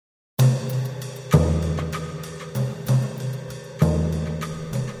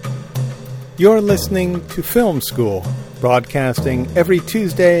You're listening to Film School, broadcasting every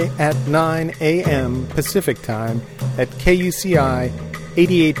Tuesday at 9 a.m. Pacific Time at KUCI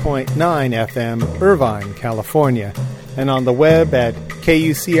 88.9 FM, Irvine, California, and on the web at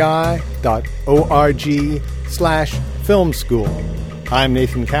kuci.org/film school. I'm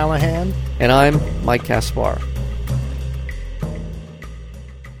Nathan Callahan. And I'm Mike Kaspar.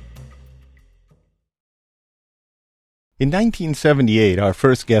 In 1978, our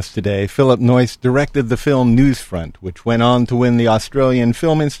first guest today, Philip Noyce, directed the film Newsfront, which went on to win the Australian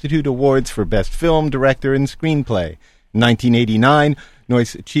Film Institute Awards for Best Film, Director, and Screenplay. In 1989,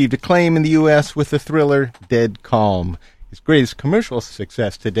 Noyce achieved acclaim in the U.S. with the thriller Dead Calm. His greatest commercial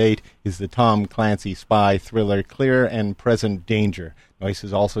success to date is the Tom Clancy spy thriller Clear and Present Danger. Noyce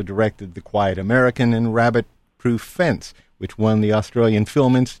has also directed The Quiet American and Rabbit Proof Fence, which won the Australian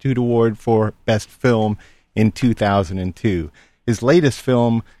Film Institute Award for Best Film in 2002. His latest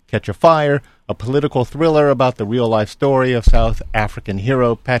film, Catch a Fire, a political thriller about the real-life story of South African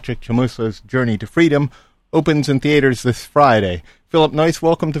hero Patrick Chamuso's journey to freedom, opens in theaters this Friday. Philip Noyce,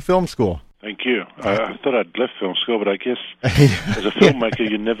 welcome to Film School. Thank you. I thought I'd left film school, but I guess as a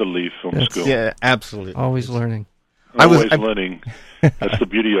filmmaker, you never leave film school. Yeah, absolutely. Always learning. Always learning. That's the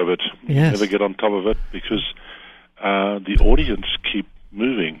beauty of it. Yes. You never get on top of it because the audience keep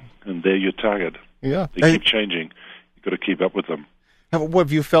moving, and they're your target. Yeah. They keep changing. You've got to keep up with them.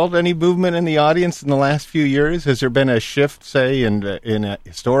 Have you felt any movement in the audience in the last few years? Has there been a shift, say, in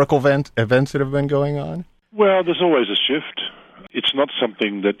historical events that have been going on? Well, there's always a shift. It's not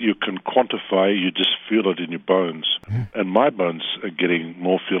something that you can quantify. You just feel it in your bones. And my bones are getting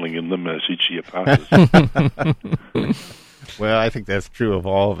more feeling in them as each year passes. Well, I think that's true of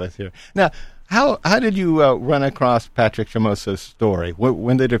all of us here. Now, how did you run across Patrick Chamuso's story?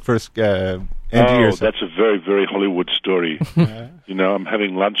 When did it first enter your... That's a very, very Hollywood story. You know, I'm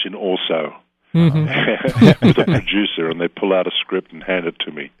having lunch in Orso with a producer, and they pull out a script and hand it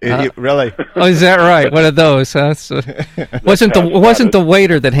to me. Really? Oh, is that right? One of those, huh? So, wasn't the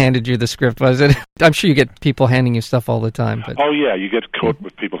waiter that handed you the script, was it? I'm sure you get people handing you stuff all the time. But... Oh yeah, you get caught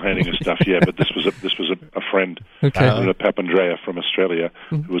with people handing you stuff. Yeah, but this was a friend, Papandrea from Australia,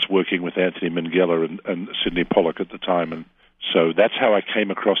 who was working with Anthony Minghella and Sidney Pollack at the time, and so that's how I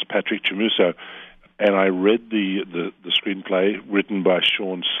came across Patrick Chamuso. And I read the screenplay written by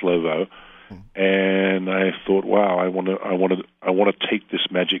Sean Slovo. And I thought, wow, I want to take this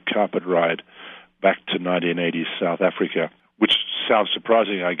magic carpet ride back to 1980s South Africa, which sounds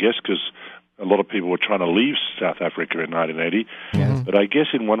surprising, I guess, because a lot of people were trying to leave South Africa in 1980. Mm-hmm. But I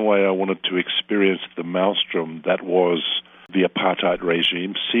guess in one way I wanted to experience the maelstrom that was the apartheid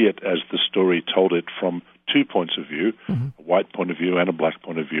regime, see it as the story told it from two points of view, a white point of view and a black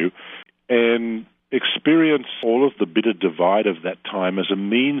point of view, and experience all of the bitter divide of that time as a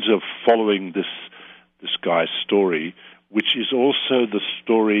means of following this guy's story, which is also the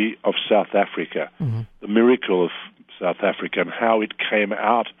story of South Africa, the miracle of South Africa, and how it came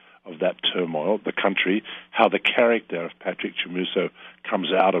out of that turmoil, the country, how the character of Patrick Chamuso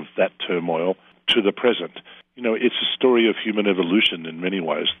comes out of that turmoil to the present. You know, it's a story of human evolution in many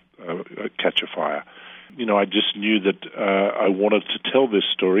ways, Catch a Fire. You know, I just knew that I wanted to tell this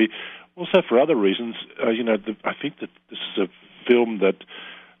story. Also, for other reasons, I think that this is a film that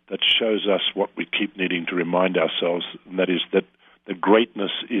shows us what we keep needing to remind ourselves, and that is that the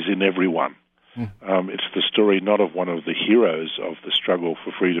greatness is in everyone. It's the story not of one of the heroes of the struggle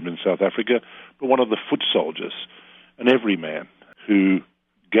for freedom in South Africa, but one of the foot soldiers, an everyman who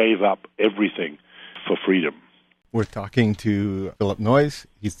gave up everything for freedom. We're talking to Philip Noyce.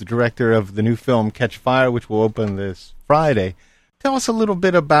 He's the director of the new film Catch Fire, which will open this Friday. Tell us a little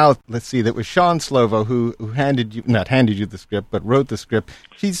bit about, that was Sean Slovo who not handed you the script, but wrote the script.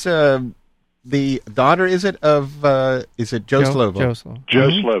 She's the daughter, is it Joe Slovo? Joe Slovo. Joe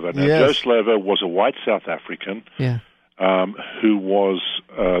Slovo. Now, yes. Joe Slovo was a white South African who was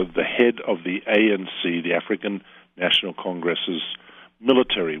the head of the ANC, the African National Congress's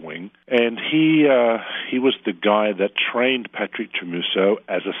military wing, and he was the guy that trained Patrick Chamuso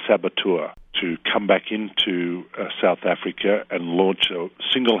as a saboteur to come back into South Africa and launch a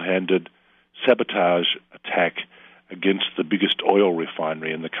single-handed sabotage attack against the biggest oil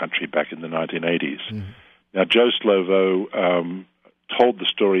refinery in the country back in the 1980s. Now, Joe Slovo told the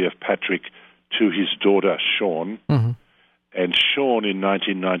story of Patrick to his daughter, Sean, and Sean, in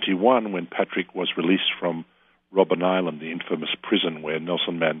 1991, when Patrick was released from Robben Island, the infamous prison where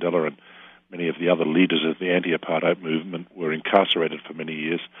Nelson Mandela and many of the other leaders of the anti-apartheid movement were incarcerated for many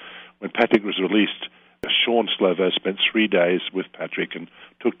years. When Patrick was released, Sean Slovo spent 3 days with Patrick and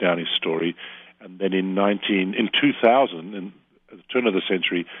took down his story. And then in 2000, turn of the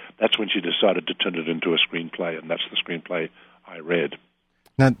century, that's when she decided to turn it into a screenplay, and that's the screenplay I read.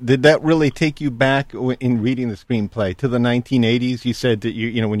 Now, did that really take you back in reading the screenplay to the 1980s? You said that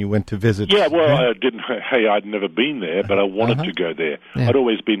you know when you went to visit. Yeah, well, I didn't. Hey, I'd never been there, but I wanted to go there. Yeah. I'd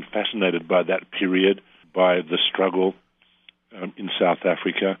always been fascinated by that period, by the struggle in South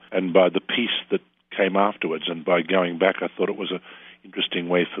Africa, and by the peace that came afterwards. And by going back, I thought it was an interesting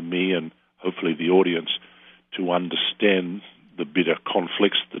way for me and hopefully the audience to understand the bitter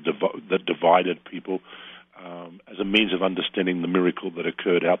conflicts that divided people. As a means of understanding the miracle that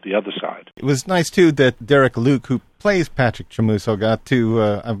occurred out the other side. It was nice, too, that Derek Luke, who plays Patrick Tramuso, got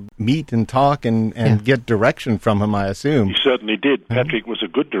to meet and talk and get direction from him, I assume. He certainly did. Patrick was a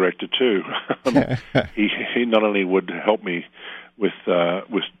good director, too. He not only would help me with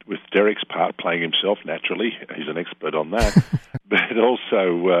Derek's part, playing himself, naturally. He's an expert on that. But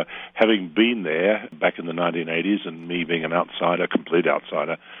also, having been there back in the 1980s and me being an outsider, complete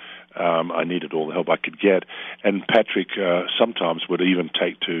outsider, I needed all the help I could get. And Patrick sometimes would even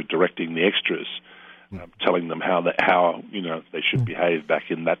take to directing the extras, telling them how they should behave back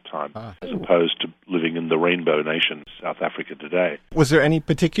in that time, as opposed to living in the Rainbow Nation, South Africa today. Was there any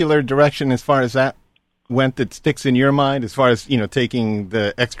particular direction as far as that went that sticks in your mind, as far as taking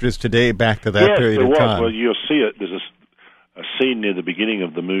the extras today back to that period of time? Yes, well, you'll see it. There's a scene near the beginning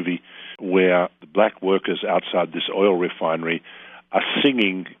of the movie where the black workers outside this oil refinery are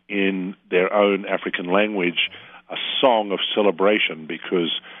singing in their own African language a song of celebration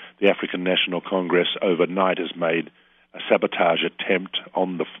because the African National Congress overnight has made a sabotage attempt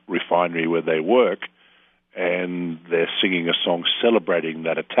on the refinery where they work, and they're singing a song celebrating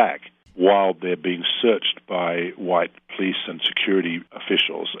that attack while they're being searched by white police and security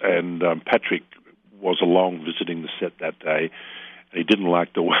officials. And Patrick was along visiting the set that day, and he didn't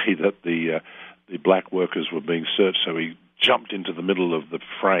like the way that the black workers were being searched, so he jumped into the middle of the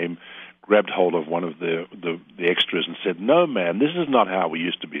frame, grabbed hold of one of the extras and said, "No, man, this is not how we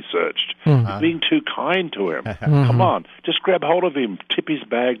used to be searched. You're being too kind to him. Come on, just grab hold of him, tip his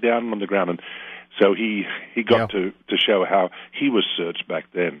bag down on the ground." And so he got to show how he was searched back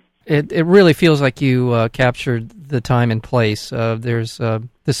then. It really feels like you captured the time and place. There's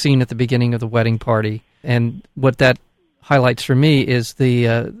the scene at the beginning of the wedding party, and what that highlights for me is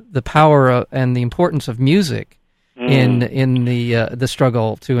the power and the importance of music in the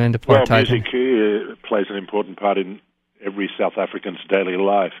struggle to end apartheid. Well, music plays an important part in every South African's daily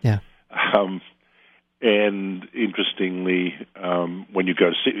life. Yeah. And interestingly, when you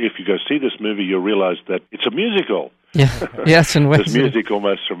go if you go see this movie, you'll realize that it's a musical. Yeah. Yes, and there's music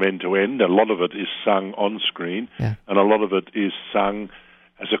almost from end to end. A lot of it is sung on screen, and a lot of it is sung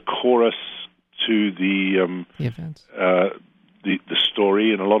as a chorus to the events. The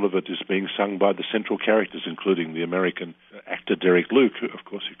story, and a lot of it is being sung by the central characters, including the American actor Derek Luke, who, of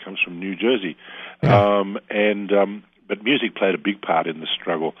course, who comes from New Jersey. Yeah. But music played a big part in the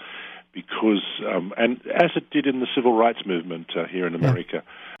struggle because, and as it did in the civil rights movement here in America,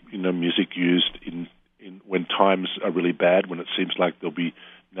 music used in when times are really bad, when it seems like there'll be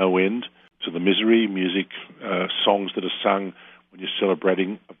no end to the misery, music, songs that are sung when you're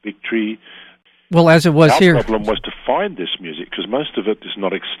celebrating a victory. Well, as it was here, our problem was to find this music because most of it is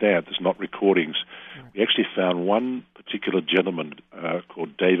not extant. There's not recordings. We actually found one particular gentleman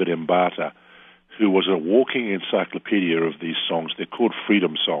called David Mbata, who was a walking encyclopedia of these songs. They're called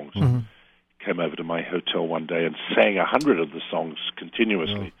freedom songs. Mm-hmm. Came over to my hotel one day and sang 100 of the songs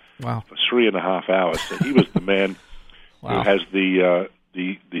continuously for 3.5 hours. So he was the man who has the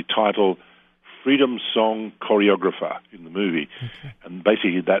title Freedom Song Choreographer in the movie. Okay. And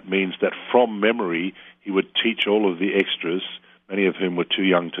basically that means that from memory he would teach all of the extras, many of whom were too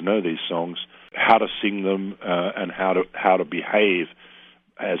young to know these songs, how to sing them and how to behave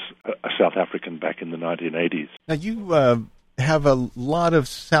as a South African back in the 1980s. Now you have a lot of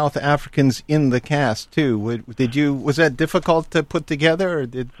South Africans in the cast too. Was that difficult to put together, or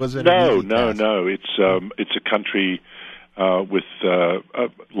was it? No. It's a country with a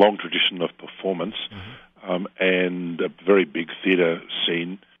long tradition of performance and a very big theatre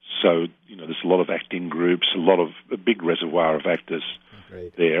scene. So, there's a lot of acting groups, a big reservoir of actors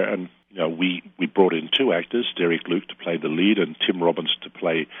there. And, we brought in 2 actors, Derek Luke to play the lead and Tim Robbins to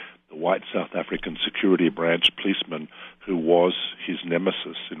play the white South African security branch policeman who was his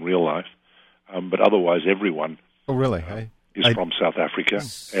nemesis in real life. But otherwise, everyone is from South Africa.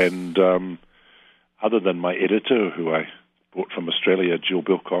 And other than my editor, who I brought from Australia, Jill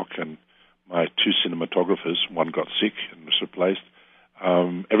Bilcock, and my 2 cinematographers, one got sick and was replaced.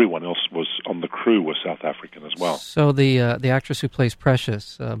 Everyone else was on the crew was South African as well. So the actress who plays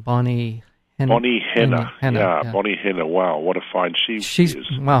Precious, Bonnie Bonnie Henner. Bonnie Henner. Wow, what a find she is.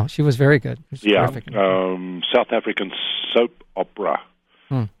 Wow, she was very good. Terrific. South African soap opera.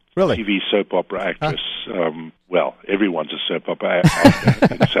 Really? TV soap opera actress. Well, everyone's a soap opera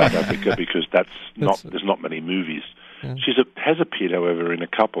actor in South Africa because there's not many movies. Yeah. She has appeared, however, in a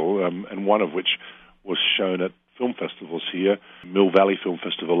couple, and one of which was shown at film festivals here. Mill Valley Film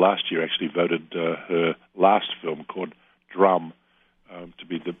Festival last year actually voted her last film called Drum to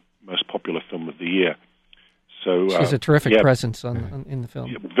be the most popular film of the year. So she's a terrific presence in the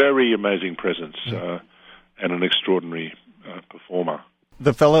film. Very amazing presence and an extraordinary performer.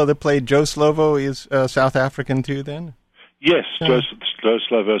 The fellow that played Joe Slovo is South African too, then? Yes, Joe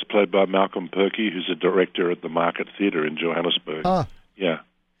Slovo is played by Malcolm Perky, who's a director at the Market Theatre in Johannesburg. Yeah.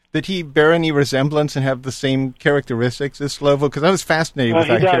 Did he bear any resemblance and have the same characteristics as Slovo? Because I was fascinated with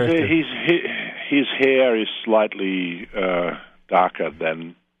that character. His hair is slightly darker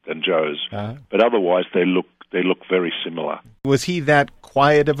than Joe's, but otherwise they look very similar. Was he that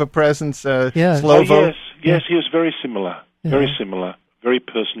quiet of a presence, Slovo? Oh, yes, he was very similar. Very similar. Very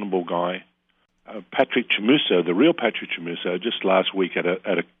personable guy. Patrick Chimuso, the real Patrick Chimuso, just last week at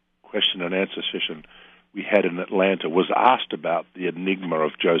a question and answer session we had in Atlanta, was asked about the enigma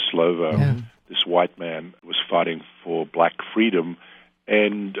of Joe Slovo, this white man who was fighting for black freedom.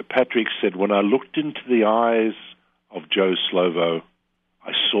 And Patrick said, when I looked into the eyes of Joe Slovo,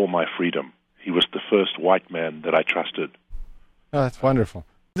 I saw my freedom. He was the first white man that I trusted. Oh, that's wonderful.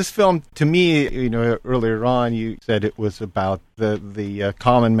 This film, to me, earlier on you said it was about the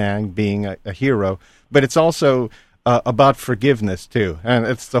common man being a hero, but it's also about forgiveness too, and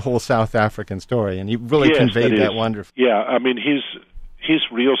it's the whole South African story, and you really conveyed that wonderfully. Yeah, I mean his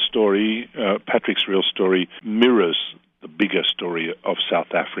real story, Patrick's real story, mirrors the bigger story of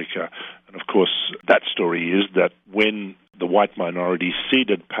South Africa, and of course that story is that when the white minority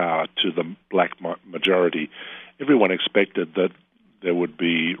ceded power to the black majority, everyone expected that there would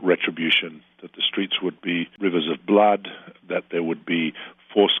be retribution, that the streets would be rivers of blood, that there would be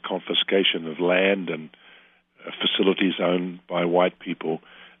forced confiscation of land and facilities owned by white people.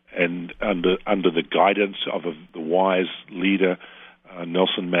 And under the guidance of the wise leader,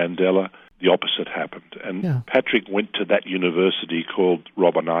 Nelson Mandela, the opposite happened. And Patrick went to that university called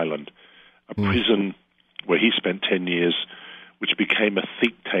Robben Island, a prison where he spent 10 years, which became a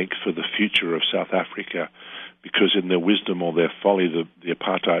think tank for the future of South Africa, because in their wisdom or their folly, the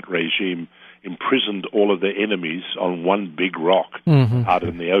apartheid regime imprisoned all of their enemies on one big rock out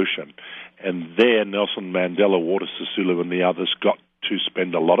in the ocean. And there, Nelson Mandela, Walter Sisulu, and the others got to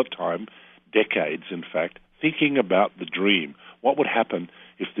spend a lot of time, decades in fact, thinking about the dream. What would happen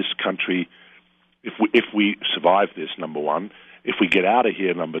if this country, if we survive this, number one, if we get out of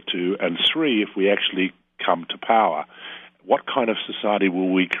here, number two, and three, if we actually come to power, what kind of society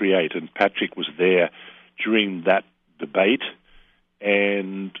will we create? And Patrick was there during that debate,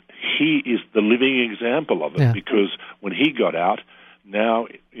 and he is the living example of it, because when he got out, now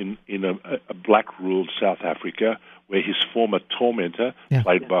in a black-ruled South Africa, where his former tormentor,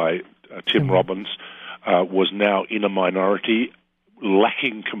 played by Tim Robbins, was now in a minority,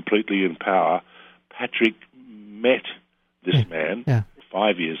 lacking completely in power, Patrick met this man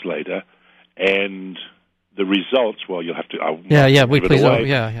 5 years later, and the results, well, you'll have to...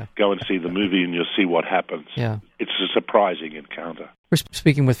 Go and see the movie and you'll see what happens. Yeah. It's a surprising encounter. We're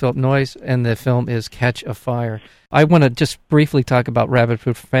speaking with Philip Noyes, and the film is Catch a Fire. I want to just briefly talk about Rabbit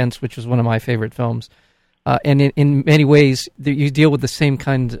Proof Fence, which is one of my favorite films. And in many ways, you deal with the same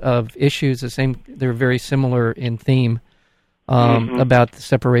kind of issues. They're very similar in theme about the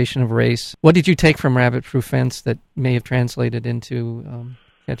separation of race. What did you take from Rabbit Proof Fence that may have translated into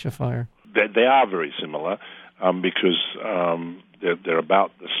Catch a Fire? They are very similar because they're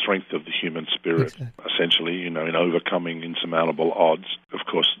about the strength of the human spirit, essentially, in overcoming insurmountable odds. Of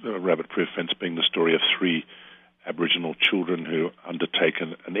course, Rabbit Proof Fence being the story of 3 Aboriginal children who undertake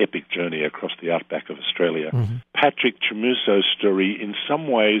an epic journey across the outback of Australia. Patrick Chimuso's story, in some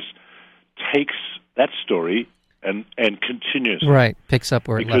ways, takes that story and continues. Right, picks up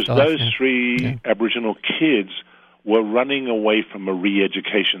where it left off. Because those 3 Aboriginal kids were running away from a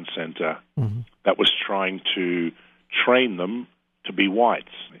re-education center that was trying to train them to be whites,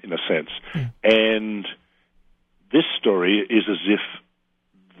 in a sense. And this story is as if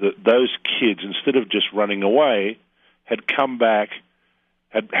those kids, instead of just running away, had come back,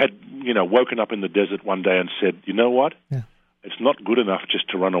 had woken up in the desert one day and said, you know what? It's not good enough just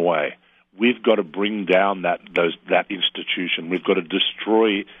to run away. We've got to bring down that institution. We've got to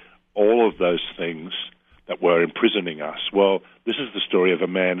destroy all of those things that were imprisoning us. Well, this is the story of a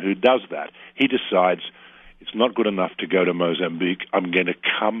man who does that. He decides it's not good enough to go to Mozambique. I'm going to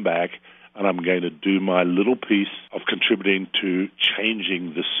come back. and I'm going to do my little piece of contributing to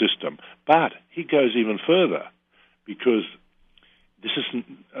changing the system. But he goes even further, because this is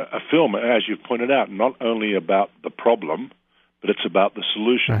a film, as you've pointed out, not only about the problem, but it's about the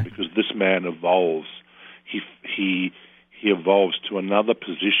solution, right. Because this man evolves. He evolves to another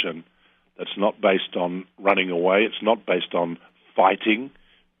position that's not based on running away, it's not based on fighting,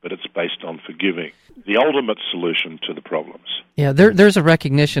 but it's based on forgiving. The ultimate solution to the problems. Yeah, there's a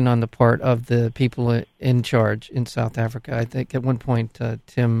recognition on the part of the people in charge in South Africa. I think at one point,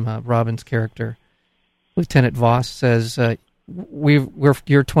 Tim Robbins' character, Lieutenant Voss, says,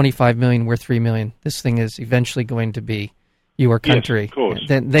 you're 25 million, we're 3 million. This thing is eventually going to be your country. Yes, of course.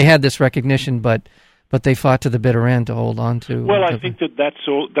 They had this recognition, but they fought to the bitter end to hold on to. Well, I think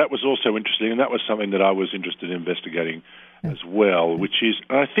that was also interesting, and that was something that I was interested in investigating as well, which is,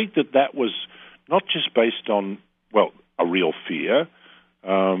 I think that was not just based on, well, a real fear,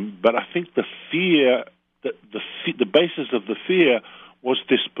 but I think the fear, the basis of the fear was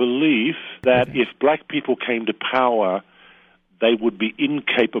this belief that if black people came to power, they would be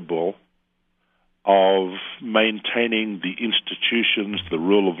incapable of maintaining the institutions, the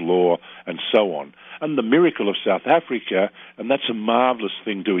rule of law, and so on. And the miracle of South Africa, and that's a marvelous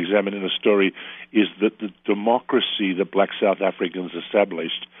thing to examine in a story, is that the democracy that black South Africans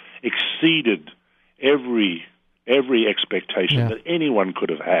established exceeded every expectation that anyone could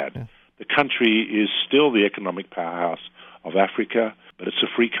have had. Yeah. The country is still the economic powerhouse of Africa, but it's a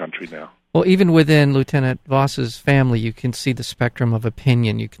free country now. Well, even within Lieutenant Voss's family, you can see the spectrum of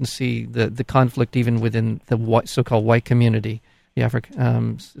opinion. You can see the conflict even within the so-called white community, the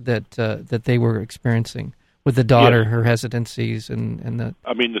that they were experiencing with the daughter, her hesitancies, and the.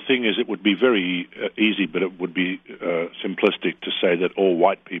 I mean, the thing is, it would be very easy, but it would be simplistic to say that all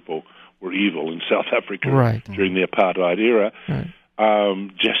white people were evil in South Africa during the apartheid era. Right.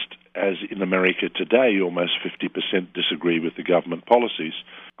 Just as in America today, almost 50% disagree with the government policies.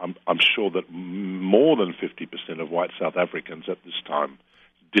 I'm sure that more than 50% of white South Africans at this time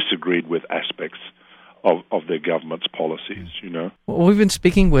disagreed with aspects of their government's policies, you know. Well, we've been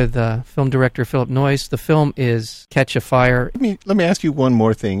speaking with film director Philip Noyce. The film is Catch a Fire. Let me ask you one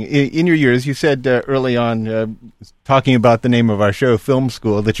more thing. In your years, you said early on, talking about the name of our show, Film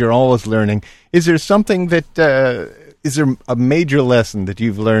School, that you're always learning. Is there something that... Is there a major lesson that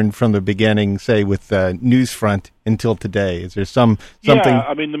you've learned from the beginning, say, with Newsfront until today? Is there something? Yeah,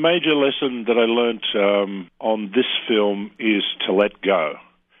 I mean, the major lesson that I learned on this film is to let go.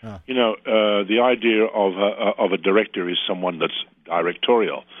 You know, the idea of a director is someone that's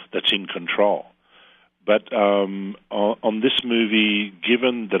directorial, that's in control. But on this movie,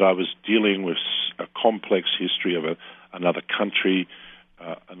 given that I was dealing with a complex history of another country,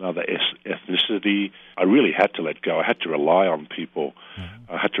 another ethnicity, I really had to let go. I had to rely on people.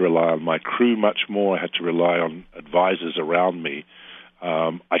 I had to rely on my crew much more. I had to rely on advisors around me.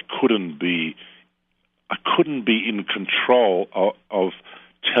 I couldn't be in control of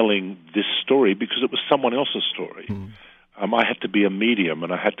telling this story because it was someone else's story. I had to be a medium,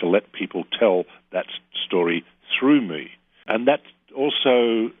 and I had to let people tell that story through me. And that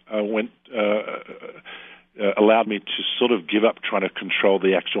also allowed me to sort of give up trying to control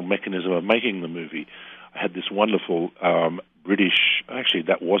the actual mechanism of making the movie. I had this wonderful British, actually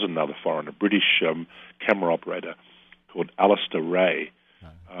that was another foreigner, British camera operator called Alistair Ray,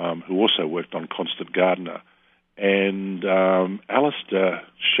 who also worked on Constant Gardener. And Alistair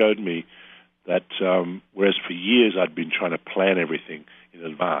showed me that whereas for years I'd been trying to plan everything in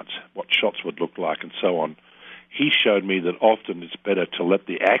advance, what shots would look like and so on, he showed me that often it's better to let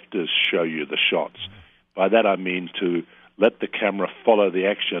the actors show you the shots. By that I mean to let the camera follow the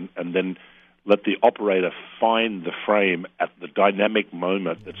action and then let the operator find the frame at the dynamic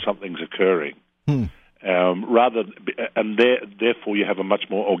moment that something's occurring. Therefore you have a much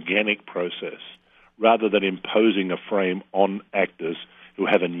more organic process rather than imposing a frame on actors who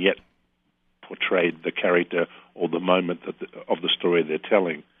haven't yet portrayed the character or the moment of the story they're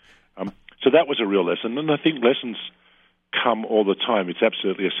telling. So that was a real lesson, and I think lessons come all the time. It's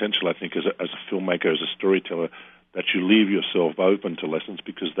absolutely essential, I think, as a filmmaker, as a storyteller, that you leave yourself open to lessons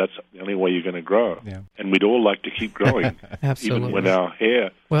because that's the only way you're going to grow. Yeah. And we'd all like to keep growing, even when our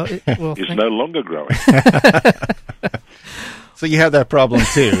hair is no longer growing. So you have that problem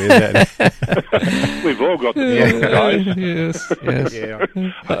too, is that? We've all got the problem, guys. Yes.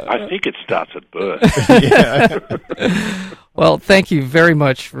 I think it starts at birth. Well, thank you very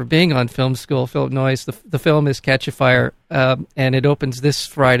much for being on Film School, Philip Noyce. The film is Catch a Fire, and it opens this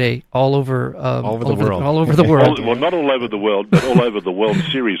Friday all over the world. All over the world. Well, not all over the world, but all over the World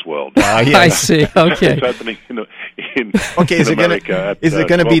Series world. Yes. I see. Okay. It's opening in is it America is it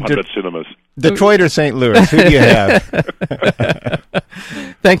going to be cinemas. Detroit or St. Louis? Who do you have?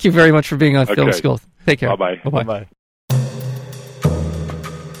 Thank you very much for being on Film School. Take care. Bye-bye. Bye-bye. Bye-bye.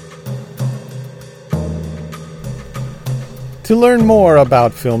 To learn more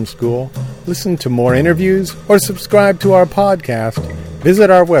about Film School, listen to more interviews, or subscribe to our podcast, visit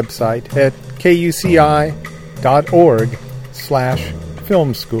our website at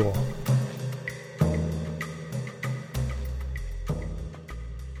kuci.org/filmschool.